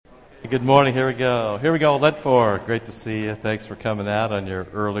Good morning. Here we go. Here we go. Lent 4. Great to see you. Thanks for coming out on your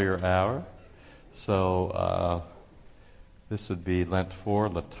earlier hour. So this would be Lent 4,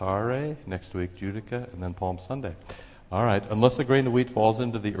 Laetare. Next week, Judica, and then Palm Sunday. All right. Unless a grain of wheat falls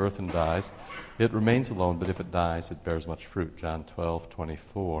into the earth and dies, it remains alone. But if it dies, it bears much fruit. John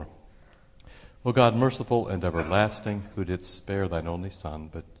 12:24. O God, merciful and everlasting, who didst spare thine only Son,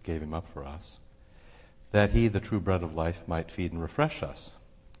 but gave him up for us, that he, the true bread of life, might feed and refresh us.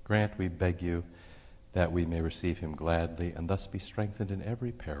 Grant, we beg you, that we may receive him gladly and thus be strengthened in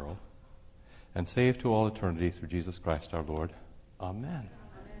every peril and saved to all eternity through Jesus Christ our Lord. Amen.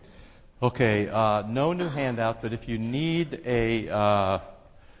 Okay, no new handout, but if you need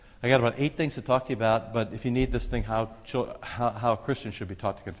I got about 8 things to talk to you about, but if you need this thing, how a Christian should be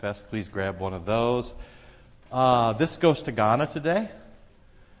taught to confess, please grab one of those. This goes to Ghana today.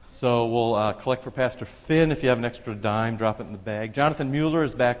 So we'll collect for Pastor Finn. If you have an extra dime, drop it in the bag. Jonathan Mueller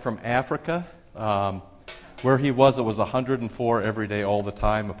is back from Africa. Where he was, it was 104 every day, all the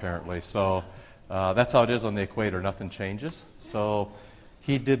time, apparently. So that's how it is on the equator. Nothing changes. So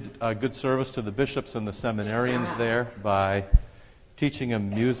he did a good service to the bishops and the seminarians there by teaching them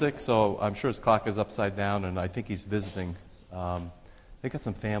music. So I'm sure his clock is upside down, and I think he's visiting. They got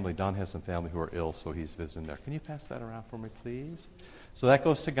some family. Don has some family who are ill, so he's visiting there. Can you pass that around for me, please? So that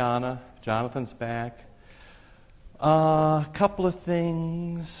goes to Ghana. Jonathan's back. A couple of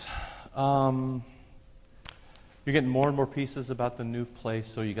things. You're getting more and more pieces about the new place,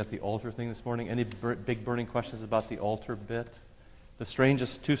 so you got the altar thing this morning. Any big burning questions about the altar bit? The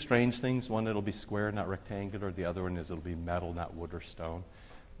strangest, 2 strange things. One, it'll be square, not rectangular. The other one is it'll be metal, not wood or stone.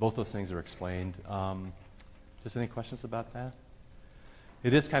 Both those things are explained. Just any questions about that?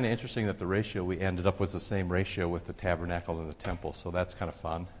 It is kind of interesting that the ratio we ended up was the same ratio with the tabernacle and the temple, so that's kind of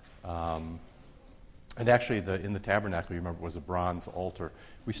fun. And actually, in the tabernacle, you remember, was a bronze altar.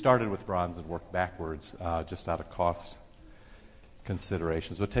 We started with bronze and worked backwards just out of cost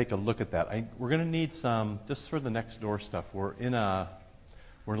considerations. But take a look at that. We're going to need some, just for the next door stuff, we're in a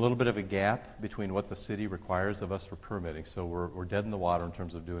little bit of a gap between what the city requires of us for permitting. So we're dead in the water in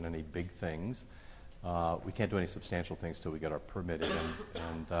terms of doing any big things. We can't do any substantial things till we get our permitting.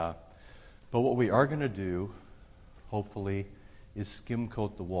 But what we are going to do, hopefully, is skim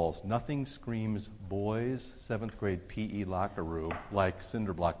coat the walls. Nothing screams boys' 7th grade PE locker room like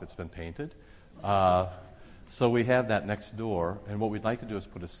cinder block that's been painted. So we have that next door, and what we'd like to do is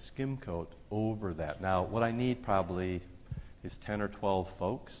put a skim coat over that. Now, what I need probably is 10 or 12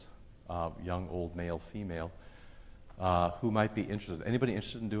 folks, young, old, male, female, who might be interested. Anybody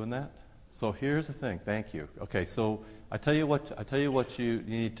interested in doing that? So here's the thing. Thank you. Okay, so I tell you what you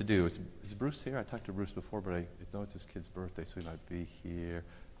need to do. Is Bruce here? I talked to Bruce before, but I know it's his kid's birthday, so he might be here.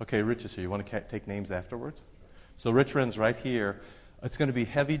 Okay, Rich is here. You want to take names afterwards? So Rich Wren's right here. It's going to be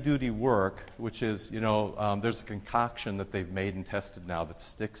heavy-duty work, which is, there's a concoction that they've made and tested now that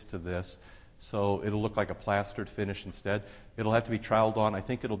sticks to this. So it'll look like a plastered finish instead. It'll have to be troweled on. I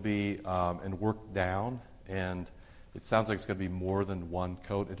think it'll be and worked down, and it sounds like it's going to be more than one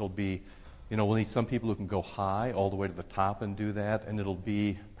coat. It'll be, we'll need some people who can go high all the way to the top and do that, and it'll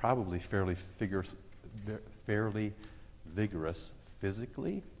be probably fairly vigorous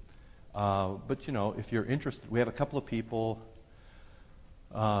physically. But, if you're interested, we have a couple of people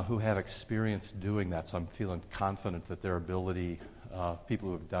who have experience doing that, so I'm feeling confident that their ability, people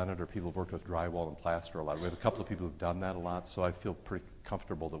who have done it or people who have worked with drywall and plaster a lot. We have a couple of people who've done that a lot, so I feel pretty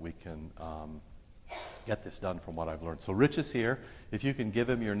comfortable that we can get this done from what I've learned. So Rich is here. If you can give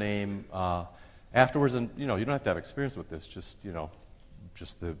him your name afterwards, and you don't have to have experience with this, just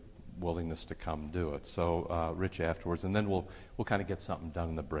the willingness to come do it. So Rich afterwards, and then we'll kind of get something done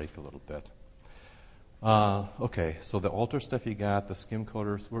in the break a little bit. Okay, so the altar stuff you got, the skim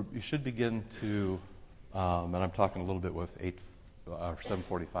coaters, you should begin to, and I'm talking a little bit with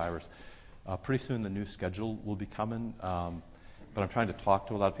 745ers. Pretty soon the new schedule will be coming. But I'm trying to talk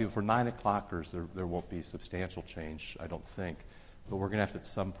to a lot of people. For 9 o'clockers, there won't be substantial change, I don't think. But we're going to have to at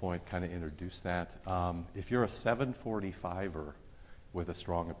some point kind of introduce that. If you're a 745er with a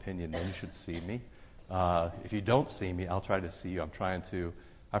strong opinion, then you should see me. If you don't see me, I'll try to see you.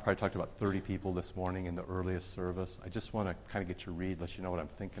 I probably talked to about 30 people this morning in the earliest service. I just want to kind of get your read, let you know what I'm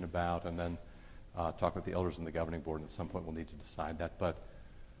thinking about, and then talk with the elders and the governing board. And at some point, we'll need to decide that. But,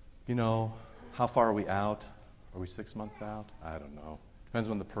 how far are we out? Are we 6 months out? I don't know. Depends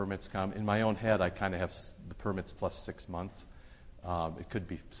when the permits come. In my own head, I kind of have the permits plus 6 months. It could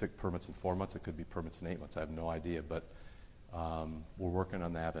be permits in 4 months. It could be permits in 8 months. I have no idea. But we're working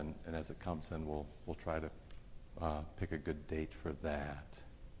on that, and as it comes in, we'll try to pick a good date for that.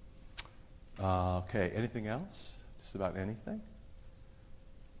 Okay, anything else? Just about anything?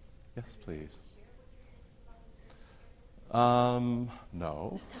 Yes, please. No.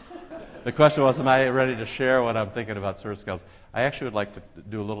 The question was, am I ready to share what I'm thinking about Service Scouts? I actually would like to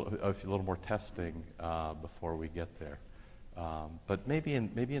do a little more testing before we get there. But maybe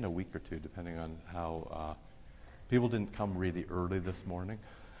in a week or two, depending on how people didn't come really early this morning.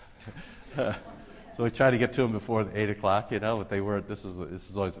 So we try to get to them before 8 o'clock, but they were. This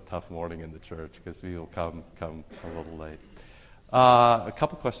is always a tough morning in the church because people come a little late. A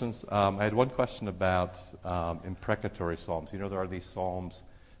couple questions. I had one question about imprecatory psalms. There are these psalms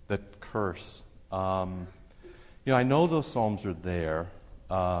that curse. I know those psalms are there.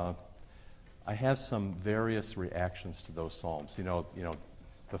 I have some various reactions to those psalms.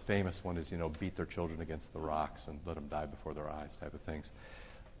 The famous one is, beat their children against the rocks and let them die before their eyes, type of things.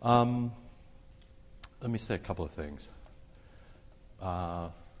 Let me say a couple of things.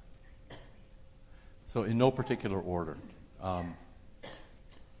 So in no particular order.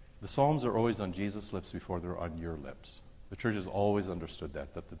 The Psalms are always on Jesus' lips before they're on your lips. The church has always understood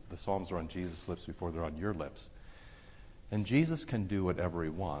that the Psalms are on Jesus' lips before they're on your lips. And Jesus can do whatever he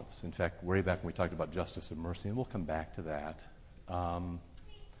wants. In fact, way back when we talked about justice and mercy, and we'll come back to that.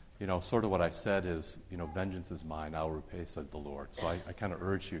 Sort of what I said is, vengeance is mine, I will repay, said the Lord. So I kind of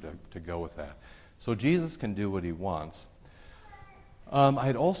urge you to go with that. So Jesus can do what he wants.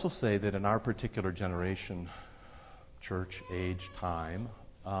 I'd also say that in our particular generation, church, age, time,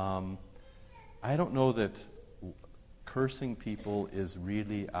 I don't know that cursing people is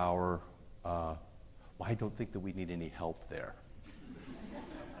really I don't think that we need any help there.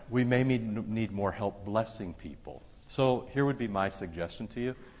 We may need more help blessing people. So here would be my suggestion to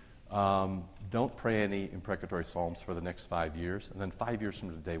you. Don't pray any imprecatory psalms for the next 5 years, and then 5 years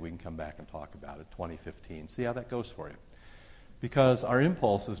from today we can come back and talk about it, 2015. See how that goes for you. Because our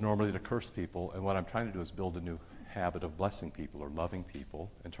impulse is normally to curse people, and what I'm trying to do is build a new habit of blessing people or loving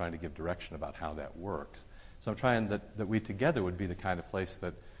people and trying to give direction about how that works. So I'm trying that we together would be the kind of place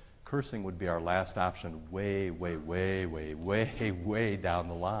that cursing would be our last option way down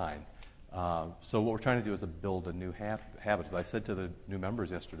the line. So what we're trying to do is build a new habit. As I said to the new members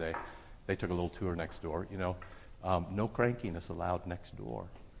yesterday, they took a little tour next door. No crankiness allowed next door.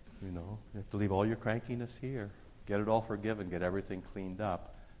 You have to leave all your crankiness here. Get it all forgiven. Get everything cleaned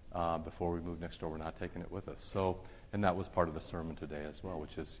up before we move next door. We're not taking it with us. So, and that was part of the sermon today as well,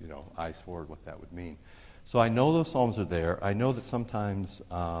 which is, eyes forward, what that would mean. So I know those psalms are there. I know that sometimes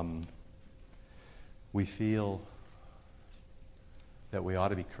we feel that we ought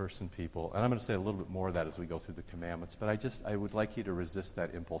to be cursing people. And I'm going to say a little bit more of that as we go through the commandments. But I would like you to resist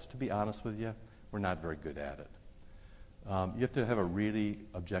that impulse. To be honest with you, we're not very good at it. You have to have a really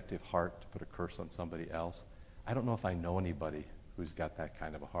objective heart to put a curse on somebody else. I don't know if I know anybody who's got that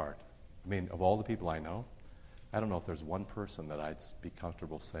kind of a heart. I mean, of all the people I know, I don't know if there's one person that I'd be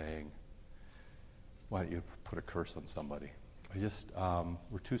comfortable saying, why don't you put a curse on somebody?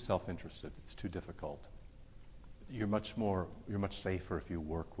 We're too self-interested. It's too difficult. You're much safer if you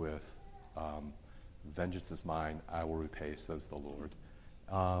work with vengeance is mine, I will repay, says the Lord.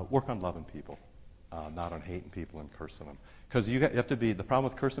 Work on loving people, not on hating people and cursing them. Because you have to be, the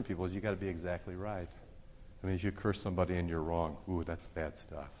problem with cursing people is you got to be exactly right. I mean, if you curse somebody and you're wrong, ooh, that's bad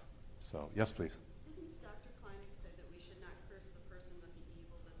stuff. So, yes, please. Didn't Dr. Kleinig say that we should not curse the person but the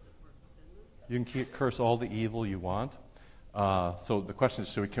evil that's at work within them? You can curse all the evil you want. So the question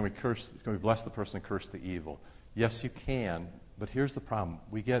is, can we bless the person and curse the evil? Yes, you can, but here's the problem.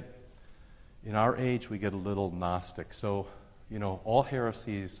 In our age, we get a little Gnostic. So, all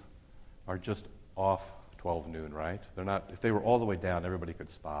heresies are just off 12 noon, right? They're not. If they were all the way down, everybody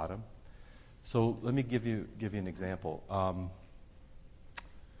could spot them. So let me give you an example.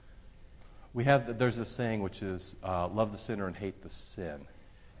 There's a saying which is love the sinner and hate the sin.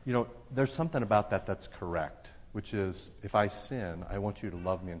 There's something about that that's correct, which is if I sin, I want you to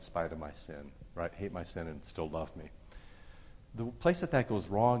love me in spite of my sin, right? Hate my sin and still love me. The place that goes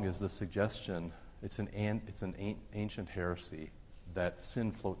wrong is the suggestion. It's an ancient heresy that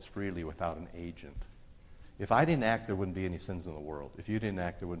sin floats freely without an agent. If I didn't act, there wouldn't be any sins in the world. If you didn't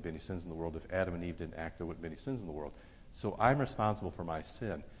act, there wouldn't be any sins in the world. If Adam and Eve didn't act, there wouldn't be any sins in the world. So I'm responsible for my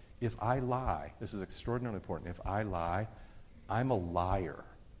sin. If I lie, this is extraordinarily important. If I lie, I'm a liar.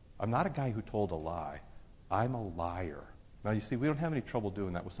 I'm not a guy who told a lie. I'm a liar. Now, you see, we don't have any trouble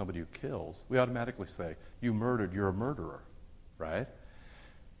doing that with somebody who kills. We automatically say, you murdered, you're a murderer, right?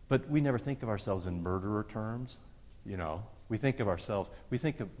 But we never think of ourselves in murderer terms, We think of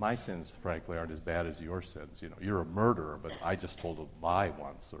my sins, frankly, aren't as bad as your sins. You're a murderer, but I just told a lie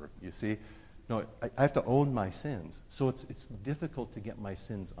once. Or, you see, no, I have to own my sins. So it's difficult to get my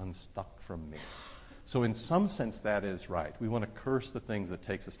sins unstuck from me. So in some sense, that is right. We want to curse the things that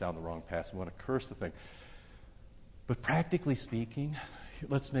takes us down the wrong path. We want to curse the thing. But practically speaking,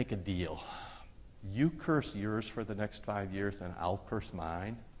 let's make a deal. You curse yours for the next 5 years, and I'll curse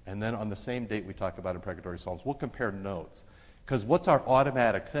mine. And then on the same date we talk about in Precatory Psalms, we'll compare notes. Because what's our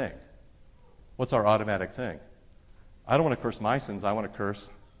automatic thing? What's our automatic thing? I don't want to curse my sins. I want to curse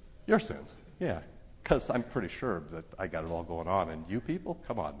your sins. Yeah. Because I'm pretty sure that I got it all going on. And you people,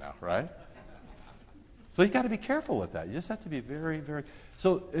 come on now, right? So you got to be careful with that. You just have to be very, very...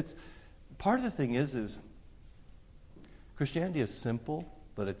 So it's part of the thing is Christianity is simple,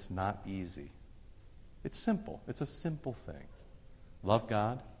 but it's not easy. It's simple. It's a simple thing. Love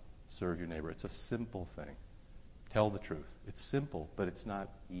God, serve your neighbor. It's a simple thing. Tell the truth. It's simple, but it's not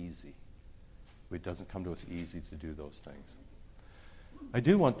easy. It doesn't come to us easy to do those things. I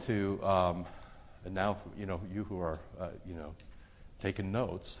do want to, and now, you who are, taking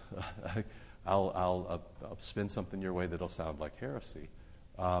notes, I'll spin something your way that'll sound like heresy.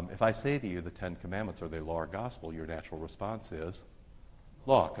 If I say to you the Ten Commandments, are they law or gospel, your natural response is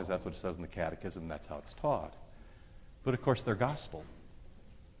law, because that's what it says in the Catechism, and that's how it's taught. But of course, they're gospel.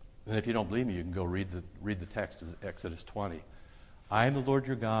 And if you don't believe me, you can go read the text, Exodus 20. I am the Lord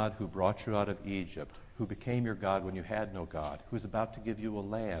your God who brought you out of Egypt, who became your God when you had no God, who is about to give you a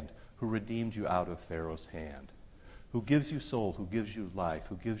land, who redeemed you out of Pharaoh's hand, who gives you soul, who gives you life,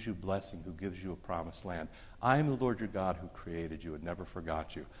 who gives you blessing, who gives you a promised land. I am the Lord your God who created you and never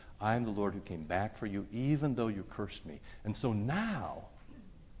forgot you. I am the Lord who came back for you even though you cursed me. And so now,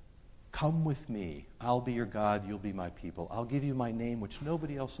 come with me. I'll be your God. You'll be my people. I'll give you my name, which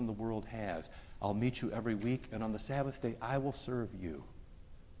nobody else in the world has. I'll meet you every week, and on the Sabbath day, I will serve you.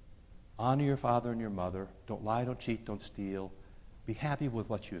 Honor your father and your mother. Don't lie, don't cheat, don't steal. Be happy with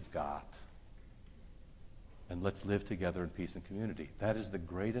what you've got. And let's live together in peace and community. That is the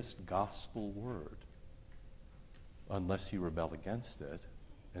greatest gospel word, unless you rebel against it,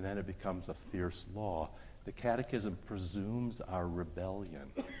 and then it becomes a fierce law. The Catechism presumes our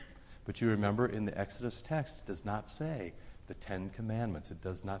rebellion. But you remember in the Exodus text, it does not say the Ten Commandments. It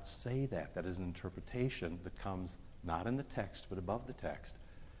does not say that. That is an interpretation that comes not in the text, but above the text.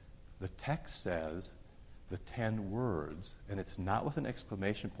 The text says the 10 words, and it's not with an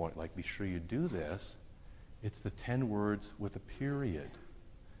exclamation point like, be sure you do this. It's the 10 words with a period.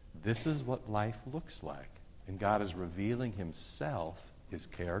 This is what life looks like. And God is revealing himself, his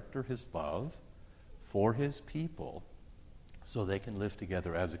character, his love, for his people, so they can live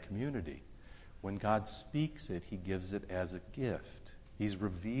together as a community. When God speaks it, he gives it as a gift. He's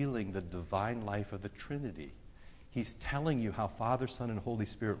revealing the divine life of the Trinity. He's telling you how Father, Son, and Holy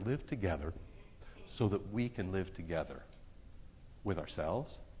Spirit live together so that we can live together with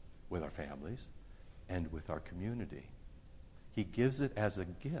ourselves, with our families, and with our community. He gives it as a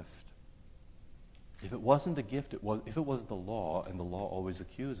gift. If it wasn't a gift, if it was the law, and the law always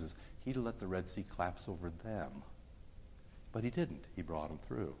accuses, he'd let the Red Sea collapse over them. But he didn't. He brought them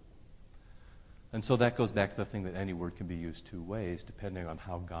through. And so that goes back to the thing that any word can be used two ways, depending on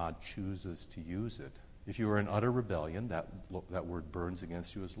how God chooses to use it. If you are in utter rebellion, that word burns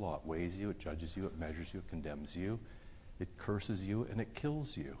against you as law. It weighs you, it judges you, it measures you, it condemns you, it curses you, and it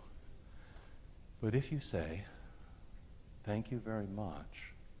kills you. But if you say, thank you very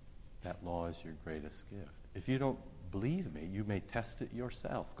much, that law is your greatest gift. If you don't believe me, you may test it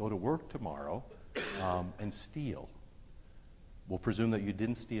yourself. Go to work tomorrow and steal. We'll presume that you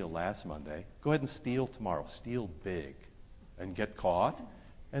didn't steal last Monday. Go ahead and steal tomorrow. Steal big and get caught.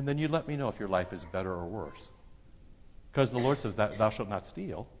 And then you let me know if your life is better or worse. Because the Lord says that thou shalt not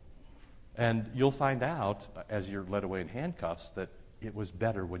steal. And you'll find out as you're led away in handcuffs that it was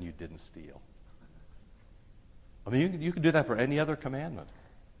better when you didn't steal. I mean, you can do that for any other commandment,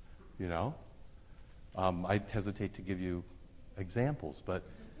 you know. I hesitate to give you examples, but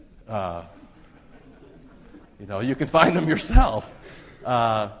you can find them yourself.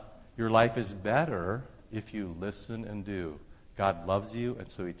 Your life is better if you listen and do. God loves you, and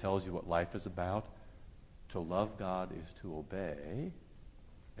so he tells you what life is about. To love God is to obey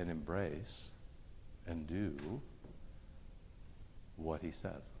and embrace and do what he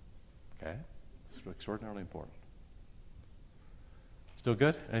says. Okay? It's extraordinarily important. Still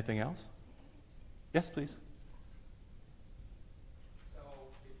good? Anything else? Yes, please. So,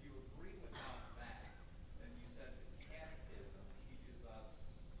 if you agree with all of that, then you said the Catechism teaches us,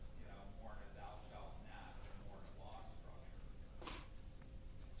 more in a thou shalt not or more in a law structure.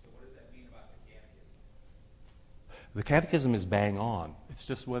 So, what does that mean about the Catechism? The Catechism is bang on. It's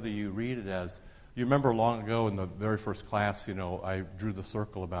just whether you read it as... You remember long ago in the very first class, I drew the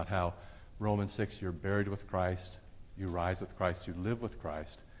circle about how Romans 6, you're buried with Christ, you rise with Christ, you live with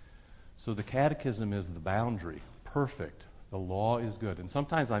Christ. So the catechism is the boundary, perfect. The law is good. And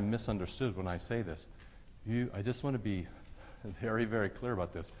sometimes I'm misunderstood when I say this. I just want to be very, very clear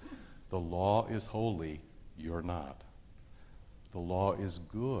about this. The law is holy, you're not. The law is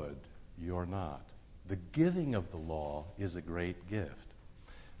good, you're not. The giving of the law is a great gift.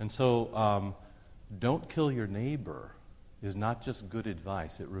 And so don't kill your neighbor is not just good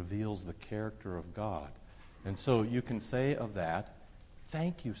advice. It reveals the character of God. And so you can say of that,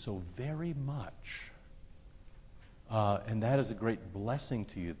 thank you so very much. And that is a great blessing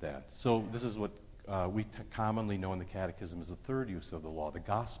to you then. So this is what we commonly know in the Catechism as the third use of the law, the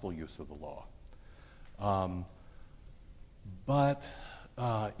gospel use of the law. But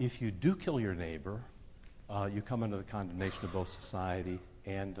if you do kill your neighbor, you come under the condemnation of both society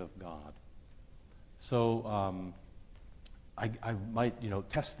and of God. So I might,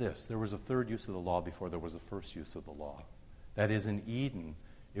 test this. There was a third use of the law before there was a first use of the law. That is, in Eden,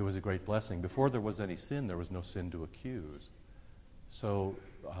 it was a great blessing. Before there was any sin, there was no sin to accuse. So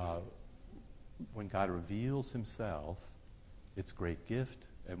when God reveals himself, it's a great gift.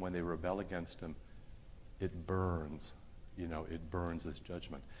 And when they rebel against him, it burns. It burns as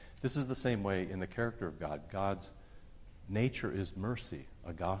judgment. This is the same way in the character of God. God's nature is mercy,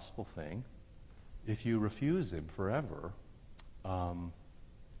 a gospel thing. If you refuse him forever,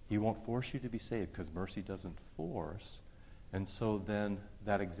 he won't force you to be saved because mercy doesn't force. And so then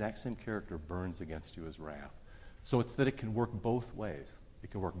that exact same character burns against you as wrath. So it's that it can work both ways.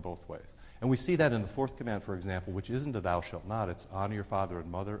 It can work both ways. And we see that in the fourth command, for example, which isn't a thou shalt not. It's honor your father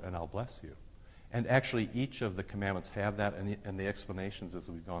and mother, and I'll bless you. And actually, each of the commandments have that, and the explanations as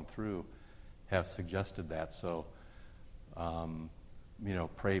we've gone through have suggested that. So,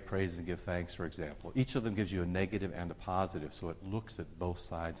 pray, praise, and give thanks, for example. Each of them gives you a negative and a positive, so it looks at both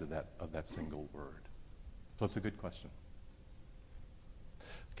sides of that single word. So it's a good question.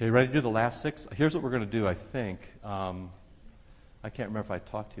 Okay, ready to do the last 6? Here's what we're going to do, I think. I can't remember if I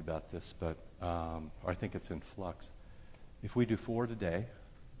talked to you about this, but I think it's in flux. If we do 4 today,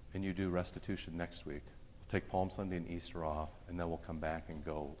 and you do restitution next week, we'll take Palm Sunday and Easter off, and then we'll come back and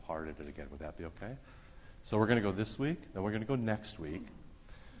go hard at it again. Would that be okay? So we're going to go this week, then we're going to go next week.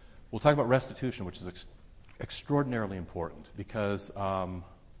 We'll talk about restitution, which is extraordinarily important, because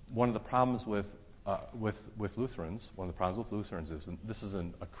one of the problems with Lutherans, is, and this is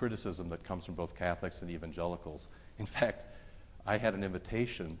a criticism that comes from both Catholics and evangelicals. In fact, I had an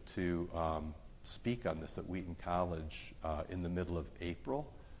invitation to speak on this at Wheaton College in the middle of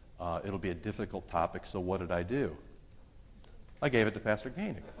April. It'll be a difficult topic, so what did I do? I gave it to Pastor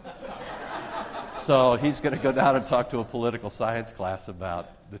Koenig. So he's going to go down and talk to a political science class about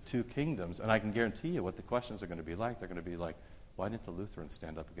the two kingdoms, and I can guarantee you what the questions are going to be like. They're going to be like, why didn't the Lutherans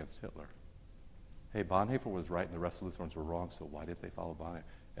stand up against Hitler? Hey, Bonhoeffer was right and the rest of the Lutherans were wrong, so why didn't they follow Bonhoeffer?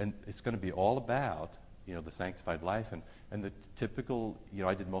 And it's going to be all about, the sanctified life and the typical,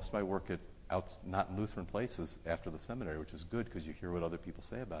 I did most of my work not in Lutheran places after the seminary, which is good because you hear what other people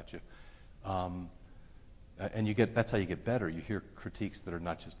say about you. And that's how you get better. You hear critiques that are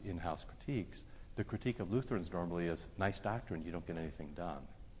not just in-house critiques. The critique of Lutherans normally is, nice doctrine, you don't get anything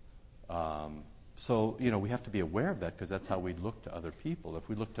done. So, we have to be aware of that because that's how we look to other people. If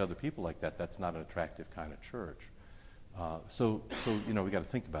we look to other people like that, that's not an attractive kind of church. So we got to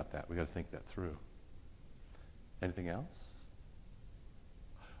think about that. We got to think that through. Anything else?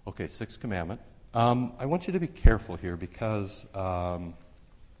 Okay, 6th commandment. I want you to be careful here because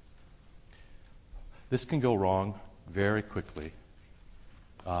this can go wrong very quickly.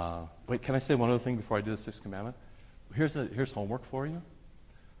 Wait, can I say one other thing before I do the 6th commandment? Here's homework for you.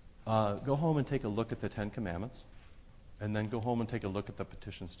 Go home and take a look at the 10 commandments, and then go home and take a look at the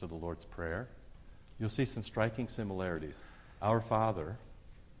petitions to the Lord's Prayer. You'll see some striking similarities. Our Father,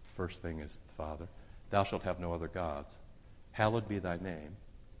 first thing is the Father. Thou shalt have no other gods. Hallowed be thy name.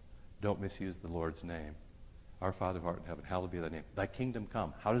 Don't misuse the Lord's name. Our Father who art in heaven, hallowed be thy name. Thy kingdom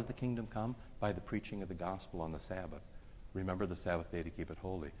come. How does the kingdom come? By the preaching of the gospel on the Sabbath. Remember the Sabbath day to keep it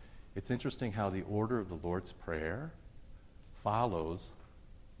holy. It's interesting how the order of the Lord's Prayer follows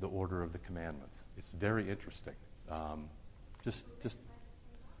the order of the commandments. It's very interesting.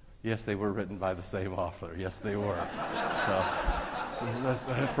 Yes, they were written by the same author. Yes, they were. So,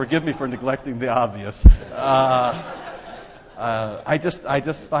 forgive me for neglecting the obvious. I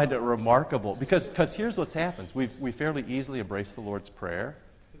just find it remarkable because here's what's happened. We fairly easily embrace the Lord's Prayer,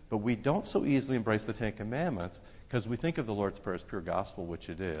 but we don't so easily embrace the 10 Commandments because we think of the Lord's Prayer as pure gospel, which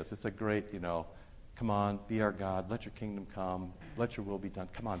it is. It's a great, come on, be our God, let your kingdom come, let your will be done,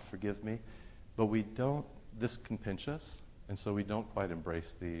 come on, forgive me. But we don't, this can pinch us, And so we don't quite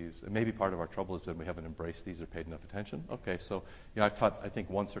embrace these. And maybe part of our trouble has been we haven't embraced these or paid enough attention. Okay, so I've taught, I think,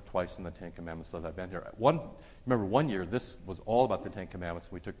 once or twice in the Ten Commandments that I've been here. Remember, one year, this was all about the Ten Commandments,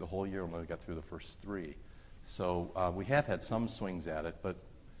 and we took the whole year and we got through the first 3. So we have had some swings at it, but,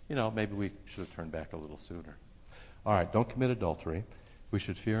 maybe we should have turned back a little sooner. All right, don't commit adultery. We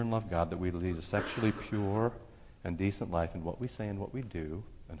should fear and love God, that we lead a sexually pure and decent life in what we say and what we do,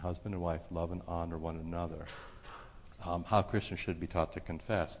 and husband and wife love and honor one another. How Christians should be taught to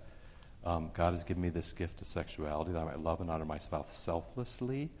confess. God has given me this gift of sexuality, that I might love and honor my spouse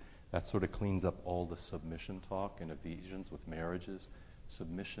selflessly. That sort of cleans up all the submission talk in Ephesians with marriages.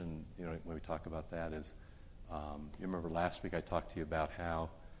 Submission, when we talk about that is, you remember last week I talked to you about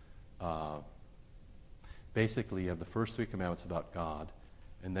how basically you have the first 3 commandments about God,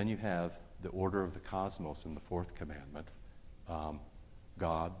 and then you have the order of the cosmos in the 4th commandment.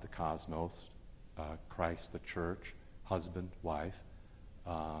 God, the cosmos, Christ, the church, husband, wife,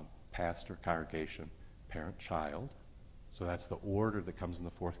 pastor, congregation, parent, child. So that's the order that comes in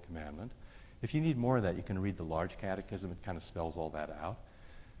the 4th commandment. If you need more of that, you can read the large catechism. It kind of spells all that out.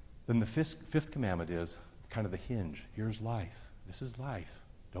 Then the 5th commandment is kind of the hinge. Here's life. This is life.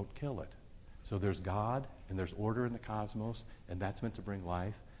 Don't kill it. So there's God, and there's order in the cosmos, and that's meant to bring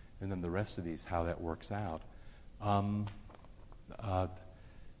life. And then the rest of these, how that works out.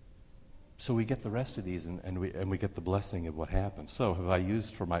 So we get the rest of these, and we get the blessing of what happens. So have I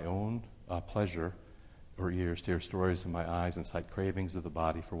used for my own pleasure or ears to hear stories in my eyes and cite cravings of the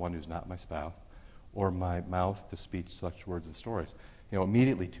body for one who's not my spouse, or my mouth to speak such words and stories?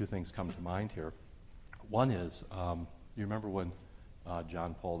 Immediately 2 things come to mind here. One is, you remember when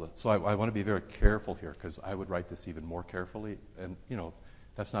John Paul... So I want to be very careful here, because I would write this even more carefully. And,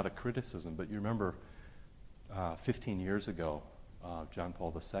 that's not a criticism, but you remember 15 years ago, John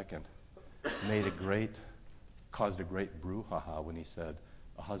Paul II caused a great brouhaha when he said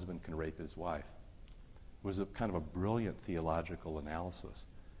a husband can rape his wife. It was a kind of a brilliant theological analysis,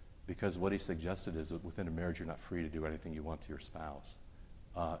 because what he suggested is that within a marriage you're not free to do anything you want to your spouse.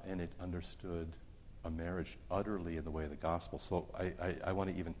 And it understood a marriage utterly in the way of the gospel. So I want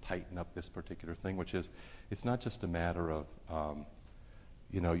to even tighten up this particular thing, which is, it's not just a matter of,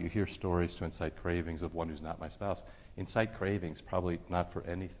 you hear stories to incite cravings of one who's not my spouse. Incite cravings probably not for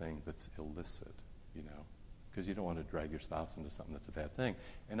anything that's illicit, because you don't want to drag your spouse into something that's a bad thing.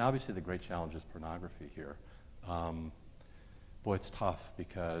 And obviously the great challenge is pornography here. Boy, it's tough,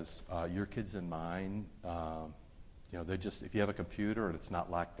 because your kids and mine, they're just, if you have a computer and it's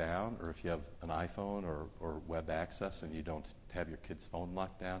not locked down, or if you have an iPhone or web access and you don't have your kid's phone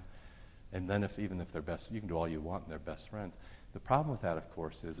locked down, and then even if they're best, you can do all you want and they're best friends. The problem with that, of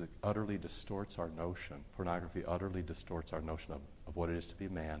course, is it utterly distorts our notion. Pornography utterly distorts our notion of what it is to be a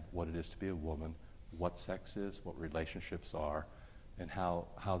man, what it is to be a woman, what sex is, what relationships are, and how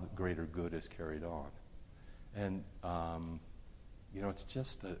the greater good is carried on. And it's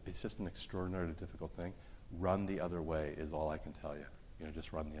just an extraordinarily difficult thing. Run the other way is all I can tell you.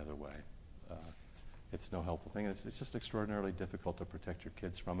 Just run the other way. It's no helpful thing. It's just extraordinarily difficult to protect your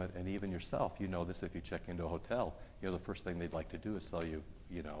kids from it, and even yourself. You know this if you check into a hotel. The first thing they'd like to do is sell you,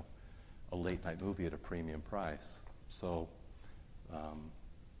 a late-night movie at a premium price. So,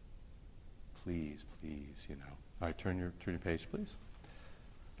 please, All right, turn your page, please.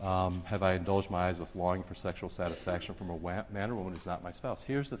 Have I indulged my eyes with longing for sexual satisfaction from a man or woman who's not my spouse?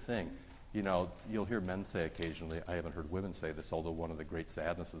 Here's the thing. You'll hear men say occasionally, I haven't heard women say this, although one of the great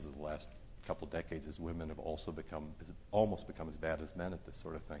sadnesses of the last couple decades is women have also almost become as bad as men at this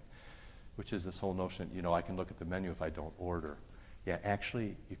sort of thing, which is this whole notion, I can look at the menu if I don't order. Yeah,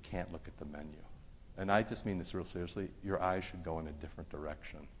 actually, you can't look at the menu. And I just mean this real seriously. Your eyes should go in a different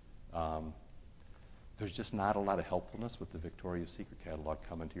direction. There's just not a lot of helpfulness with the Victoria's Secret catalog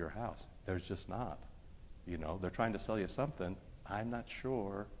coming to your house. There's just not. They're trying to sell you something. I'm not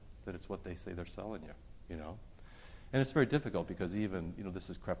sure that it's what they say they're selling you, And it's very difficult, because even, this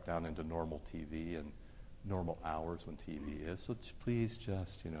has crept down into normal TV and normal hours when TV is. So please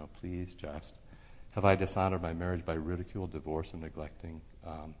just, have I dishonored my marriage by ridicule, divorce, and neglecting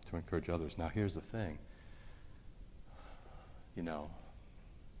to encourage others? Now, here's the thing. You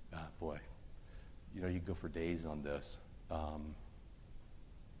can go for days on this. I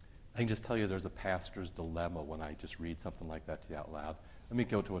can just tell you there's a pastor's dilemma when I just read something like that to you out loud. Let me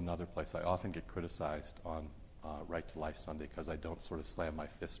go to another place. I often get criticized on Right to Life Sunday because I don't sort of slam my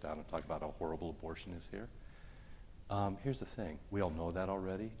fist down and talk about how horrible abortion is here. Here's the thing. We all know that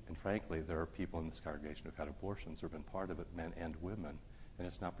already. And frankly, there are people in this congregation who've had abortions or been part of it, men and women. And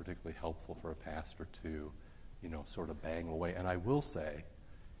it's not particularly helpful for a pastor to, sort of bang away. And I will say,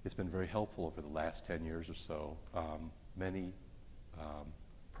 it's been very helpful over the last 10 years or so Many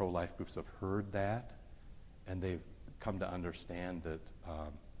pro-life groups have heard that, and they've come to understand that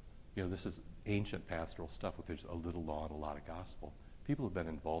this is ancient pastoral stuff with there's a little law and a lot of gospel. People who've been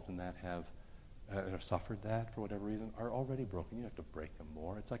involved in that have suffered that for whatever reason are already broken. You don't have to break them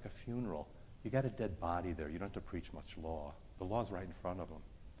more. It's like a funeral. You got a dead body there. You don't have to preach much law. The law's right in front of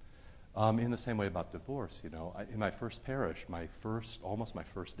them. In the same way about divorce, in my first parish, almost my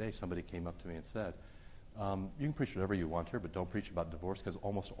first day, somebody came up to me and said, you can preach whatever you want here, but don't preach about divorce because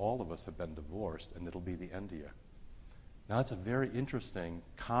almost all of us have been divorced and it'll be the end of you. Now, that's a very interesting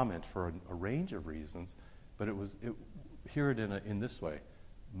comment for a range of reasons, but hear it in this way.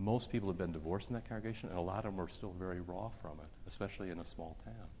 Most people have been divorced in that congregation, and a lot of them are still very raw from it, especially in a small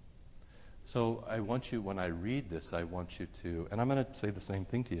town. So I want you, when I read this, I want you to, and I'm going to say the same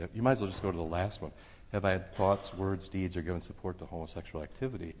thing to you. You might as well just go to the last one. Have I had thoughts, words, deeds, or given support to homosexual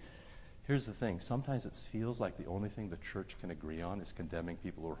activity? Here's the thing. Sometimes it feels like the only thing the church can agree on is condemning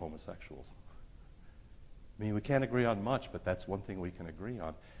people who are homosexuals. I mean, we can't agree on much, but that's one thing we can agree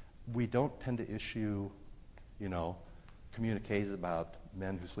on. We don't tend to issue, communiques about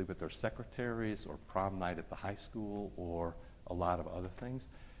men who sleep with their secretaries or prom night at the high school or a lot of other things.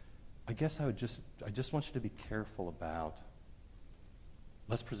 I guess I just want you to be careful about,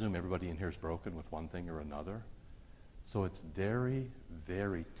 let's presume everybody in here is broken with one thing or another. So it's very,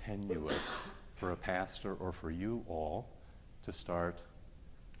 very tenuous for a pastor or for you all to start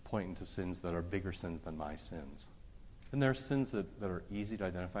pointing to sins that are bigger sins than my sins. And there are sins that are easy to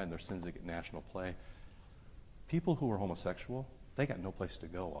identify, and there are sins that get national play. People who are homosexual, they got no place to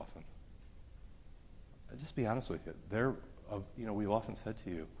go often. I'll just be honest with you. We've often said to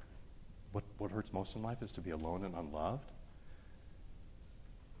you, what hurts most in life is to be alone and unloved.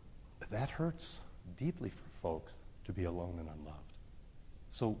 That hurts deeply for folks to be alone and unloved.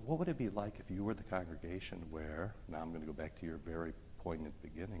 So what would it be like if you were the congregation where, now I'm going to go back to your very poignant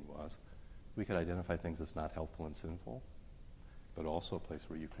beginning, was we could identify things that's not helpful and sinful, but also a place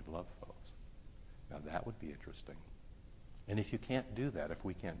where you could love folks. Now that would be interesting. And if you can't do that, if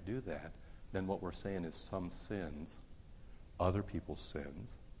we can't do that, then what we're saying is some sins, other people's sins,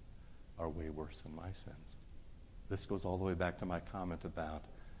 are way worse than my sins. This goes all the way back to my comment about,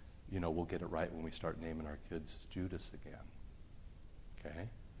 we'll get it right when we start naming our kids Judas again. Okay?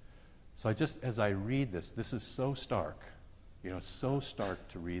 So as I read this is so stark. So stark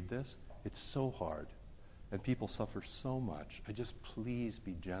to read this. It's so hard. And people suffer so much. Please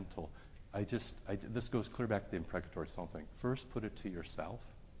be gentle. This goes clear back to the imprecatory psalm thing. First, put it to yourself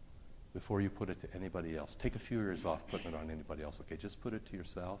before you put it to anybody else. Take a few years off putting it on anybody else. Okay, just put it to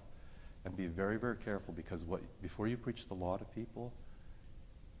yourself. And be very, very careful, because before you preach the law to people,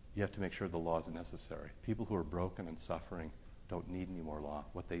 you have to make sure the law is necessary. People who are broken and suffering don't need any more law.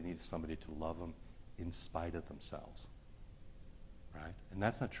 What they need is somebody to love them in spite of themselves. Right? And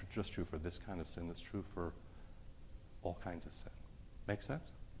that's not just true for this kind of sin. It's true for all kinds of sin. Make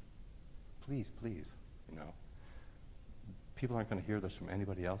sense? Please. People aren't going to hear this from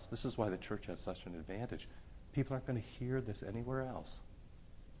anybody else. This is why the church has such an advantage. People aren't going to hear this anywhere else.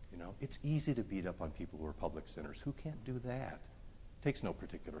 It's easy to beat up on people who are public sinners. Who can't do that? It takes no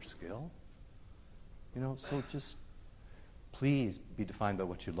particular skill. So just please be defined by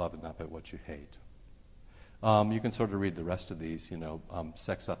what you love and not by what you hate. You can sort of read the rest of these,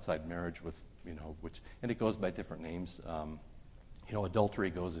 sex outside marriage and it goes by different names. Adultery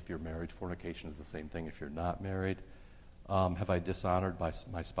goes if you're married. Fornication is the same thing if you're not married. Have I dishonored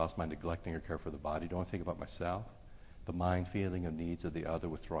my spouse by neglecting or care for the body? Don't I think about myself? The mind, feeling of needs of the other,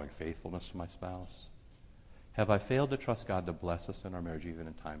 withdrawing faithfulness to my spouse? Have I failed to trust God to bless us in our marriage even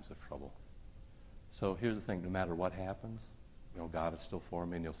in times of trouble? So here's the thing. No matter what happens, God is still for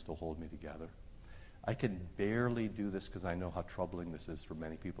me and He'll still hold me together. I can barely do this because I know how troubling this is for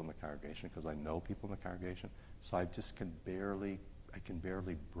many people in the congregation, because I know people in the congregation. So I can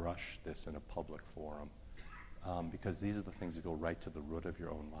barely brush this in a public forum, because these are the things that go right to the root of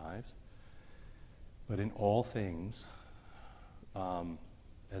your own lives. But in all things,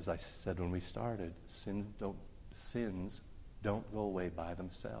 as I said when we started, sins don't go away by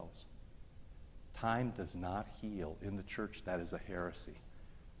themselves. Time does not heal. In the church, that is a heresy.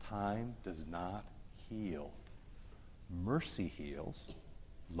 Time does not heal. Mercy heals,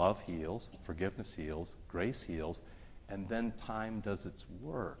 love heals, forgiveness heals, grace heals, and then time does its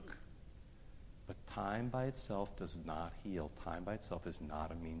work. But time by itself does not heal. Time by itself is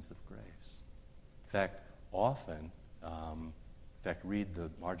not a means of grace. In fact, often, read the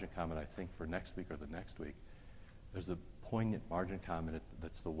margin comment, I think, for next week or the next week. There's a poignant margin comment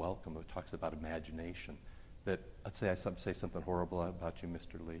that's the welcome. It talks about imagination. That, let's say I say something horrible about you,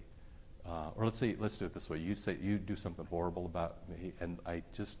 Mr. Lee, Or let's do it this way. You do something horrible about me, and I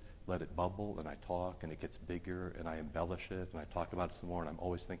just let it bubble, and I talk, and it gets bigger, and I embellish it, and I talk about it some more, and I'm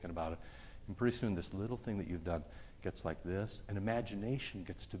always thinking about it. And pretty soon, this little thing that you've done gets like this, and imagination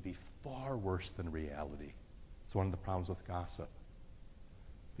gets to be far worse than reality. It's one of the problems with gossip.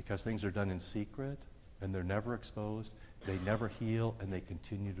 Because things are done in secret, and they're never exposed, they never heal, and they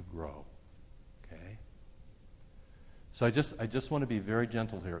continue to grow. Okay? So I just want to be very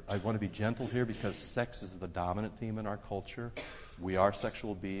gentle here. I want to be gentle here because sex is the dominant theme in our culture. We are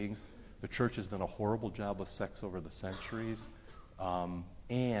sexual beings. The church has done a horrible job with sex over the centuries.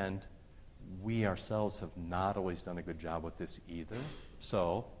 And we ourselves have not always done a good job with this either.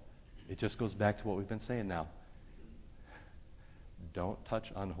 So it just goes back to what we've been saying now. Don't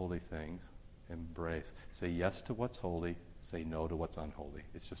touch unholy things. Embrace. Say yes to what's holy. Say no to what's unholy.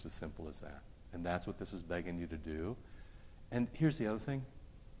 It's just as simple as that. And that's what this is begging you to do. And here's the other thing,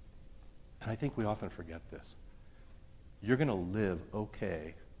 and I think we often forget this. You're going to live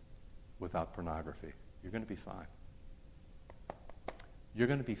okay without pornography. You're going to be fine. You're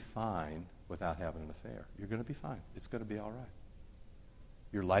going to be fine without having an affair. You're going to be fine. It's going to be all right.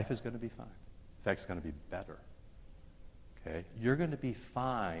 Your life is going to be fine. In fact, it's going to be better. Okay? You're going to be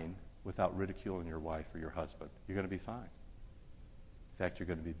fine without ridiculing your wife or your husband. You're going to be fine. In fact, you're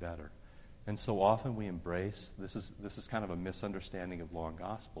going to be better. And so often we embrace, this is kind of a misunderstanding of law and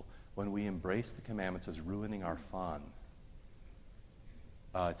gospel. When we embrace the commandments as ruining our fun,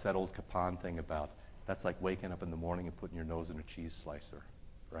 it's that old Capon thing about, that's like waking up in the morning and putting your nose in a cheese slicer,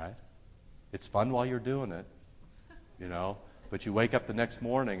 right? It's fun while you're doing it, but you wake up the next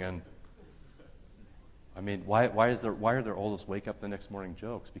morning and, I mean, why are there all those wake up the next morning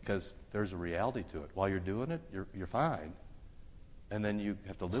jokes? Because there's a reality to it. While you're doing it, you're fine. And then you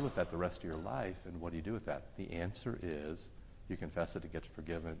have to live with that the rest of your life. And what do you do with that? The answer is you confess it, it gets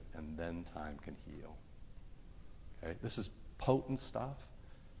forgiven, and then time can heal. Okay? This is potent stuff.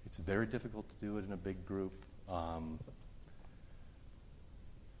 It's very difficult to do it in a big group.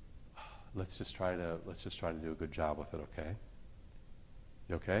 Let's just try to do a good job with it. Okay?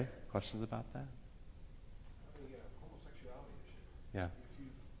 You okay? Questions about that? The homosexuality issue. Yeah. If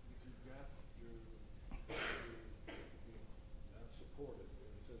you've got your being supported,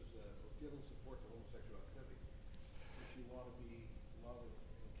 and it says, or giving support to homosexual activity, if you want to be loving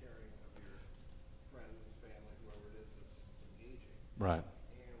and caring of your friends, family, whoever it is that's engaging. Right.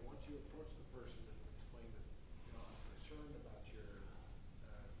 And once you approach the person and explain that, I'm concerned about your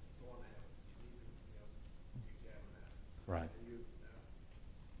going to heaven, you need to, examine that. Right. And you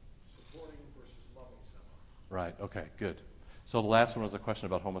supporting versus loving someone. Right. Okay. Good. So the last one was a question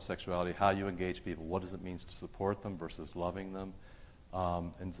about homosexuality, how you engage people. What does it mean to support them versus loving them,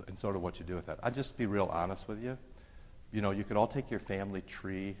 and sort of what you do with that. I'll just be real honest with you. You could all take your family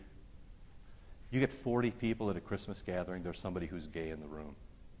tree. You get 40 people at a Christmas gathering. There's somebody who's gay in the room.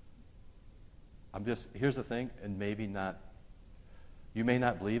 Here's the thing, and maybe not. You may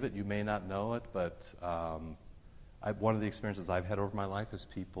not believe it. You may not know it, but one of the experiences I've had over my life is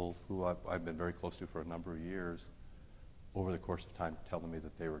people who I've been very close to for a number of years, over the course of time, telling me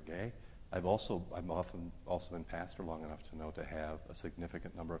that they were gay. I've often also been pastor long enough to know to have a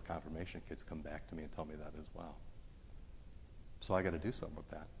significant number of confirmation kids come back to me and tell me that as well. So I got to do something with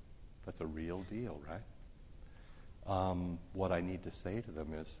that. That's a real deal, right? What I need to say to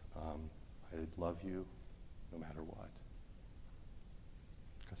them is, I love you no matter what.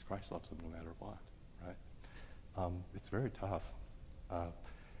 Because Christ loves them no matter what, right? It's very tough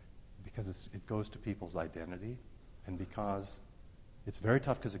because it goes to people's identity, and because it's very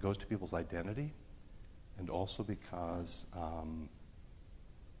tough because it goes to people's identity, and also because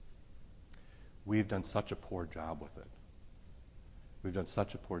we've done such a poor job with it. We've done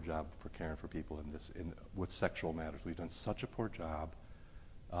such a poor job for caring for people with sexual matters. We've done such a poor job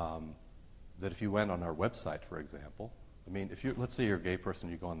that if you went on our website, for example, let's say you're a gay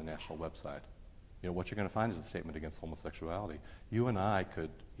person, you go on the national website. What you're going to find is the statement against homosexuality. You and I could,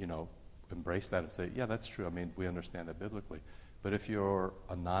 embrace that and say, yeah, that's true. We understand that biblically. But if you're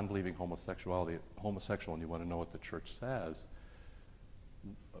a non-believing homosexual and you want to know what the church says,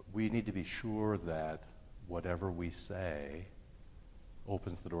 we need to be sure that whatever we say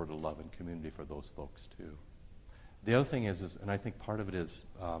opens the door to love and community for those folks too. The other thing is, and I think part of it is,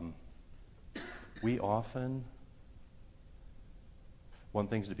 we often want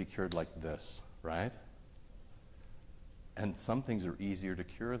things to be cured like this, right? And some things are easier to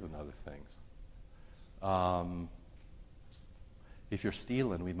cure than other things. If you're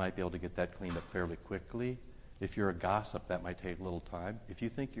stealing, we might be able to get that cleaned up fairly quickly. If you're a gossip, that might take a little time. If you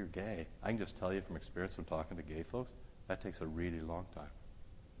think you're gay, I can just tell you from experience from talking to gay folks, that takes a really long time.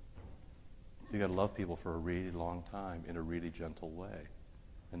 So you got to love people for a really long time in a really gentle way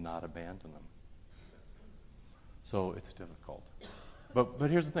and not abandon them. So it's difficult. But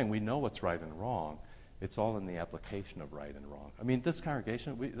here's the thing. We know what's right and wrong. It's all in the application of right and wrong. I mean, this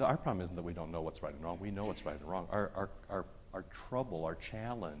congregation, our problem isn't that we don't know what's right and wrong. We know what's right and wrong. Our trouble, our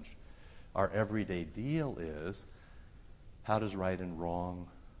challenge, our everyday deal is, how does right and wrong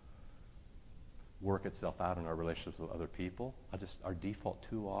work itself out in our relationships with other people? Our default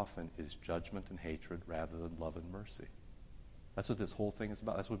too often is judgment and hatred rather than love and mercy. That's what this whole thing is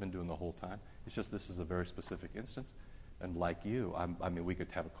about. That's what we've been doing the whole time. It's just this is a very specific instance. And like you, I mean, we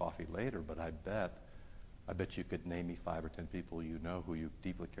could have a coffee later, but I bet you could name me 5 or 10 people you know who you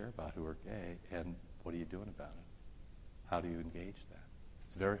deeply care about who are gay, and what are you doing about it? How do you engage that?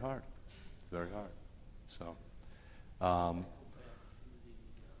 It's very hard. It's very hard. So,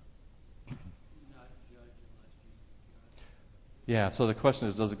 yeah, so the question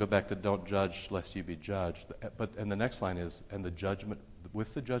is, does it go back to don't judge lest you be judged? And the next line is, and the judgment,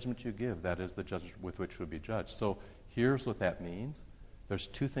 with the judgment you give, that is the judgment with which you will be judged. So here's what that means. There's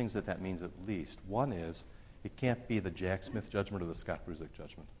 2 things that means at least. One is, it can't be the Jack Smith judgment or the Scott Brusick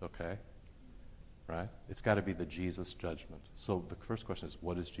judgment, okay? Right? It's got to be the Jesus judgment. So the first question is,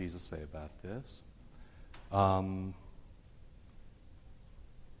 what does Jesus say about this?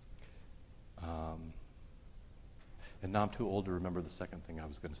 And now I'm too old to remember the second thing I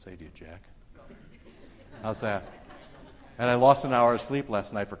was going to say to you, Jack. How's that? And I lost an hour of sleep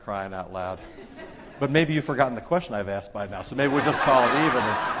last night for crying out loud. But maybe you've forgotten the question I've asked by now, so maybe we'll just call it even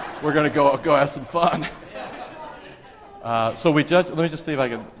and we're going to go have some fun. So we judge. Let me just see if I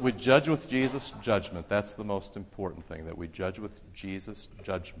can. We judge with Jesus' judgment. That's the most important thing, that we judge with Jesus'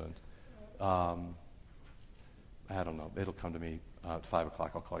 judgment. I don't know. It'll come to me at 5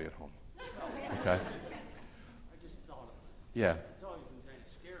 o'clock. I'll call you at home. Okay? I just thought of it. Yeah. It's always been kind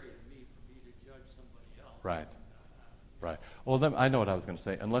of scary to me to judge somebody else. Right. Right. Well, then I know what I was going to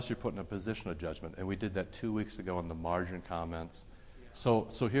say. Unless you're put in a position of judgment, and we did that 2 weeks ago in the margin comments. Yeah.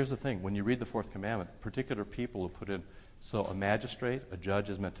 So here's the thing. When you read the 4th commandment, particular people who put in, so a magistrate, a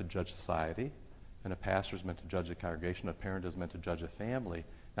judge is meant to judge society, and a pastor is meant to judge a congregation, a parent is meant to judge a family.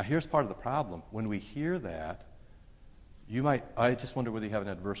 Now here's part of the problem. When we hear that, I just wonder whether you have an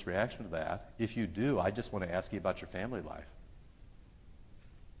adverse reaction to that. If you do, I just want to ask you about your family life.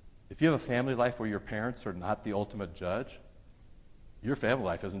 If you have a family life where your parents are not the ultimate judge, your family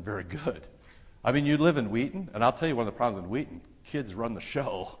life isn't very good. I mean, you live in Wheaton, and I'll tell you one of the problems in Wheaton, kids run the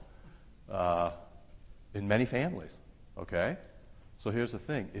show in many families, okay? So here's the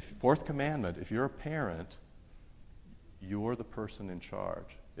thing. 4th commandment, if you're a parent, you're the person in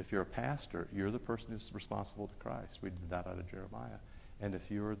charge. If you're a pastor, you're the person who's responsible to Christ. We did that out of Jeremiah. And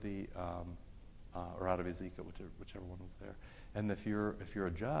if you're or out of Ezekiel, whichever one was there. And if you're a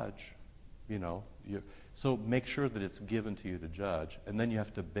judge, so make sure that it's given to you to judge, and then you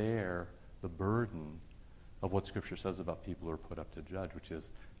have to bear the burden of what Scripture says about people who are put up to judge, which is,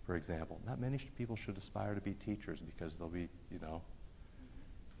 for example, not many people should aspire to be teachers because they'll be,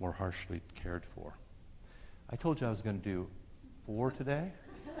 more harshly cared for. I told you I was going to do 4 today.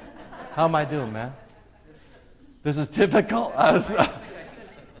 How am I doing, man? This is typical.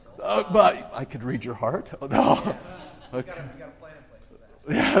 But I could read your heart. Oh, no. Okay. You got a plan in place for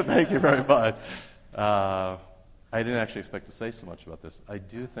that. Yeah, thank you very much. I didn't actually expect to say so much about this. I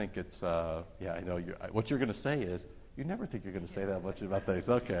do think it's, I know what you're going to say is, you never think you're going to say that much about things.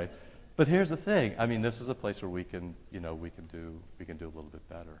 Okay. But here's the thing. I mean, this is a place where we can do a little bit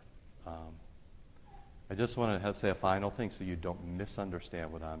better. I just want to say a final thing so you don't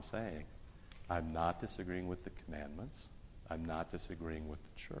misunderstand what I'm saying. I'm not disagreeing with the commandments. I'm not disagreeing with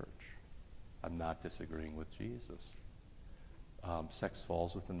the church. I'm not disagreeing with Jesus. Sex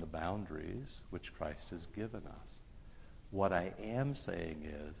falls within the boundaries which Christ has given us. What I am saying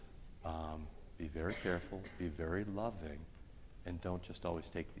is, be very careful, be very loving, and don't just always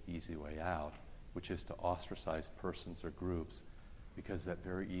take the easy way out, which is to ostracize persons or groups, because that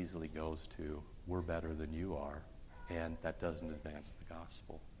very easily goes to, we're better than you are, and that doesn't advance the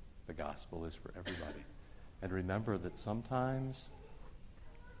gospel. The gospel is for everybody. And remember that sometimes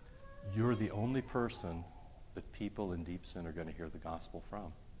you're the only person that people in deep sin are going to hear the gospel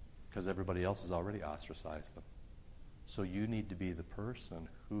from, because everybody else has already ostracized them. So you need to be the person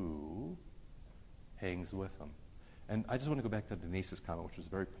who hangs with them. And I just want to go back to Denise's comment, which was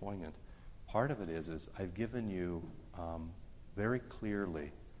very poignant. Part of it is I've given you very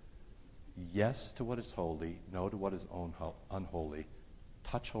clearly yes to what is holy, no to what is unholy,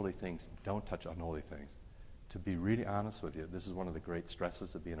 touch holy things, don't touch unholy things. To be really honest with you, this is one of the great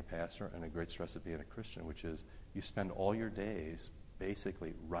stresses of being a pastor and a great stress of being a Christian, which is you spend all your days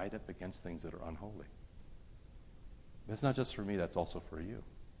basically right up against things that are unholy. That's not just for me, that's also for you.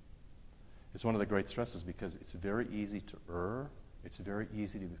 It's one of the great stresses because it's very easy to err. It's very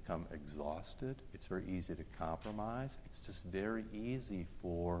easy to become exhausted. It's very easy to compromise. It's just very easy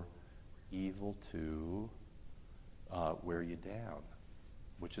for evil to wear you down,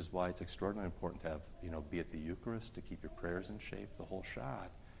 which is why it's extraordinarily important to have, be at the Eucharist, to keep your prayers in shape, the whole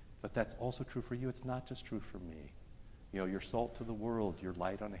shot. But that's also true for you. It's not just true for me. You're salt to the world. You're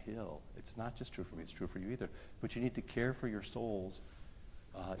light on a hill. It's not just true for me. It's true for you either. But you need to care for your souls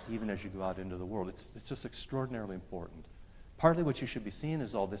even as you go out into the world. It's just extraordinarily important. Partly what you should be seeing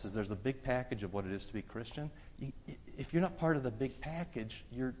is all this is there's a big package of what it is to be Christian. If you're not part of the big package,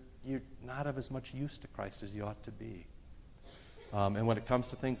 you're not of as much use to Christ as you ought to be. And when it comes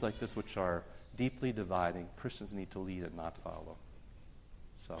to things like this, which are deeply dividing, Christians need to lead and not follow.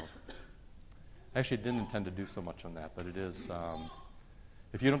 So, I actually didn't intend to do so much on that, but it is.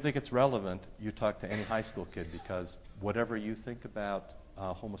 If you don't think it's relevant, you talk to any high school kid, because whatever you think about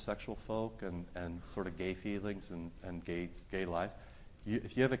homosexual folk and sort of gay feelings and gay life,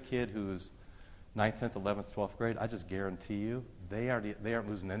 if you have a kid who's 9th, 10th, 11th, 12th grade, I just guarantee you they aren't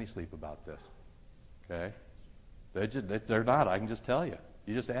losing any sleep about this. Okay? They're not. I can just tell you.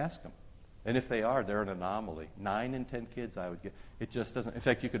 You just ask them. And if they are, they're an anomaly. 9 in 10 kids, I would get. It just doesn't. In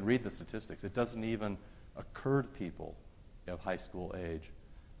fact, you could read the statistics. It doesn't even occur to people of high school age.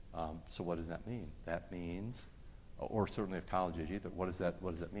 So what does that mean? That means, or certainly of college age either. What does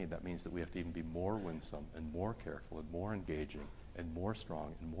that mean? That means that we have to even be more winsome and more careful and more engaging and more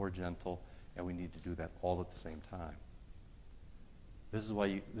strong and more gentle, and we need to do that all at the same time. This is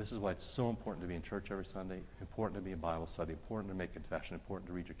why it's so important to be in church every Sunday, important to be in Bible study, important to make confession, important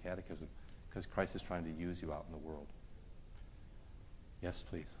to read your catechism, because Christ is trying to use you out in the world. Yes,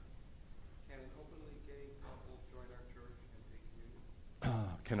 please. Can an openly gay couple join our church and take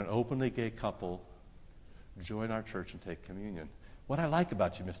communion? Can an openly gay couple join our church and take communion? What I like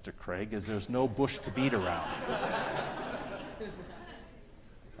about you, Mr. Craig, is there's no bush to beat around.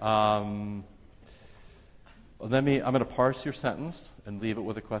 I'm going to parse your sentence and leave it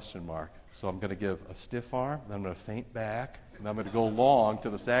with a question mark. So I'm going to give a stiff arm, then I'm going to faint back, and I'm going to go long to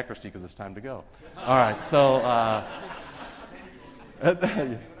the sacristy because it's time to go. All right, so then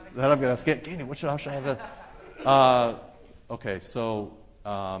I'm going to ask, Gainey, how should I have that? Okay, so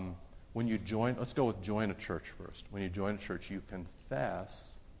when you join, let's go with join a church first. When you join a church, you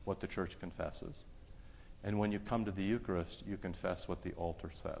confess what the church confesses. And when you come to the Eucharist, you confess what the altar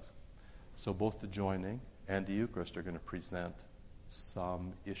says. So both the joining and the Eucharist are going to present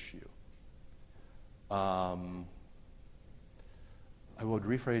some issue. I would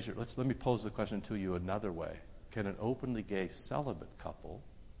rephrase it. Let me pose the question to you another way. Can an openly gay celibate couple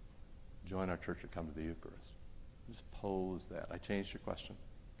join our church and come to the Eucharist? Just pose that. I changed your question.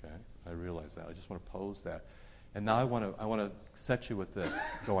 Okay, I realize that. I just want to pose that. And now I want to set you with this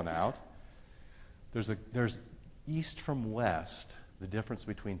going out. There's east from west, the difference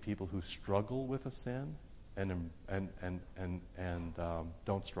between people who struggle with a sin and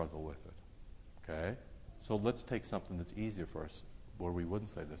don't struggle with it. Okay? So let's take something that's easier for us, where we wouldn't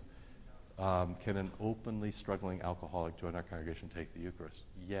say this. Can an openly struggling alcoholic join our congregation and take the Eucharist?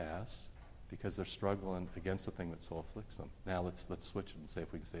 Yes, because they're struggling against the thing that so afflicts them. Now let's switch it and see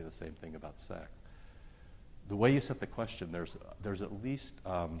if we can say the same thing about sex. The way you set the question, there's at least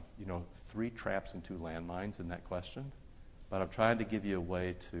 3 traps and 2 landmines in that question, but I'm trying to give you a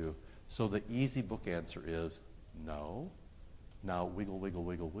way to. So the easy book answer is no. Now wiggle, wiggle,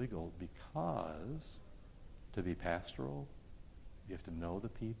 wiggle, wiggle, because to be pastoral, you have to know the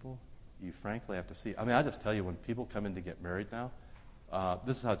people. You frankly have to see. I mean, I just tell you, when people come in to get married now,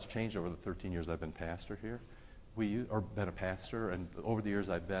 this is how it's changed over the 13 years I've been pastor here. Been a pastor, and over the years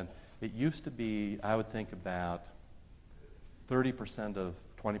it used to be, I would think about 20%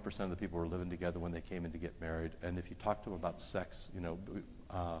 of the people were living together when they came in to get married, and if you talk to them about sex,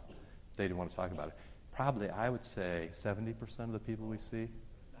 they didn't want to talk about it. Probably, I would say 70% of the people we see.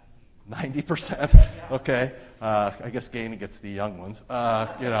 90%. Okay. I guess Gainey gets the young ones.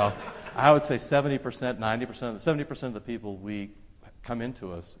 I would say 70%, 90%. 70% of the people we come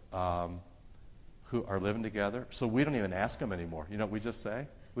into us who are living together. So we don't even ask them anymore. You know what we just say?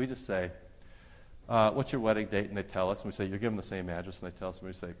 We just say, what's your wedding date? And they tell us. And we say, you're giving the same address. And they tell us. And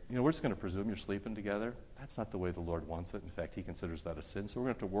we say, we're just going to presume you're sleeping together. That's not the way the Lord wants it. In fact, He considers that a sin. So we're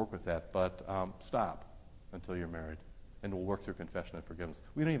going to have to work with that. But stop until you're married. And we'll work through confession and forgiveness.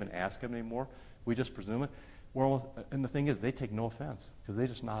 We don't even ask them anymore. We just presume it. And the thing is, they take no offense because they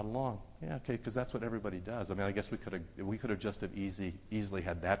just nod along. Yeah, okay, because that's what everybody does. I mean, I guess we could have just easily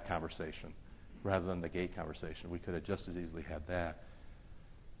had that conversation rather than the gay conversation. We could have just as easily had that.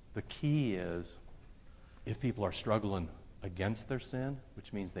 The key is if people are struggling against their sin,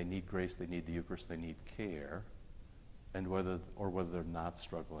 which means they need grace, they need the Eucharist, they need care, and whether they're not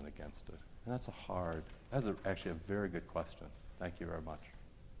struggling against it. And that's actually a very good question. Thank you very much.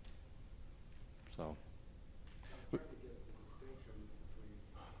 So, I'm trying to get the distinction between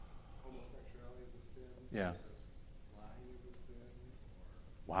homosexuality as a sin yeah. versus lying as a sin,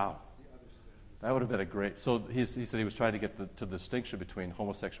 or Wow. the other sins. That would have been a great. So he said he was trying to get to the distinction between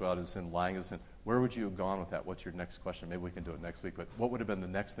homosexuality as a sin, lying as a sin. Where would you have gone with that? What's your next question? Maybe we can do it next week. But what would have been the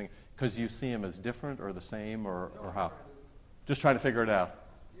next thing? Because you see him as different or the same or how? Just trying to figure it out.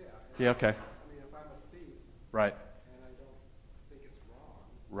 Yeah. Yeah. Okay. I mean, if I'm a thief Right. and I don't think it's wrong,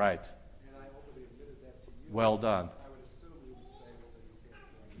 Right. and I openly admitted that to you, Well done. I would assume you would say, well, then you can't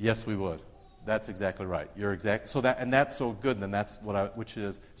do it. Yes, we would. That's exactly right. You're exact. So that's so good. And then that's which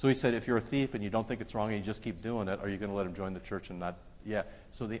is. So he said, if you're a thief and you don't think it's wrong and you just keep doing it, are you going to let him join the church and not? Yeah.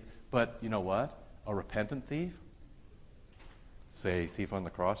 But you know what? A repentant thief, say thief on the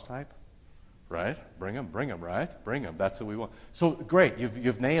cross type, right? Bring him, right? Bring him. That's who we want. So great.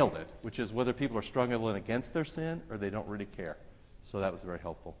 You've nailed it. Which is whether people are struggling against their sin or they don't really care. So that was very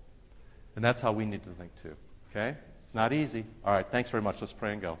helpful. And that's how we need to think too. Okay? It's not easy. All right. Thanks very much. Let's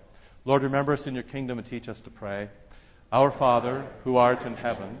pray and go. Lord, remember us in your kingdom and teach us to pray. Our Father, who art in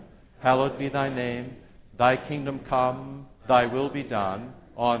heaven, hallowed be thy name. Thy kingdom come, thy will be done,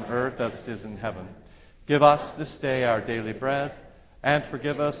 on earth as it is in heaven. Give us this day our daily bread, and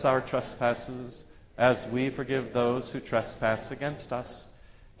forgive us our trespasses, as we forgive those who trespass against us.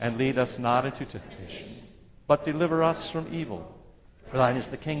 And lead us not into temptation, but deliver us from evil. For thine is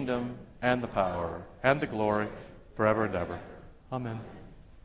the kingdom, and the power, and the glory, forever and ever. Amen.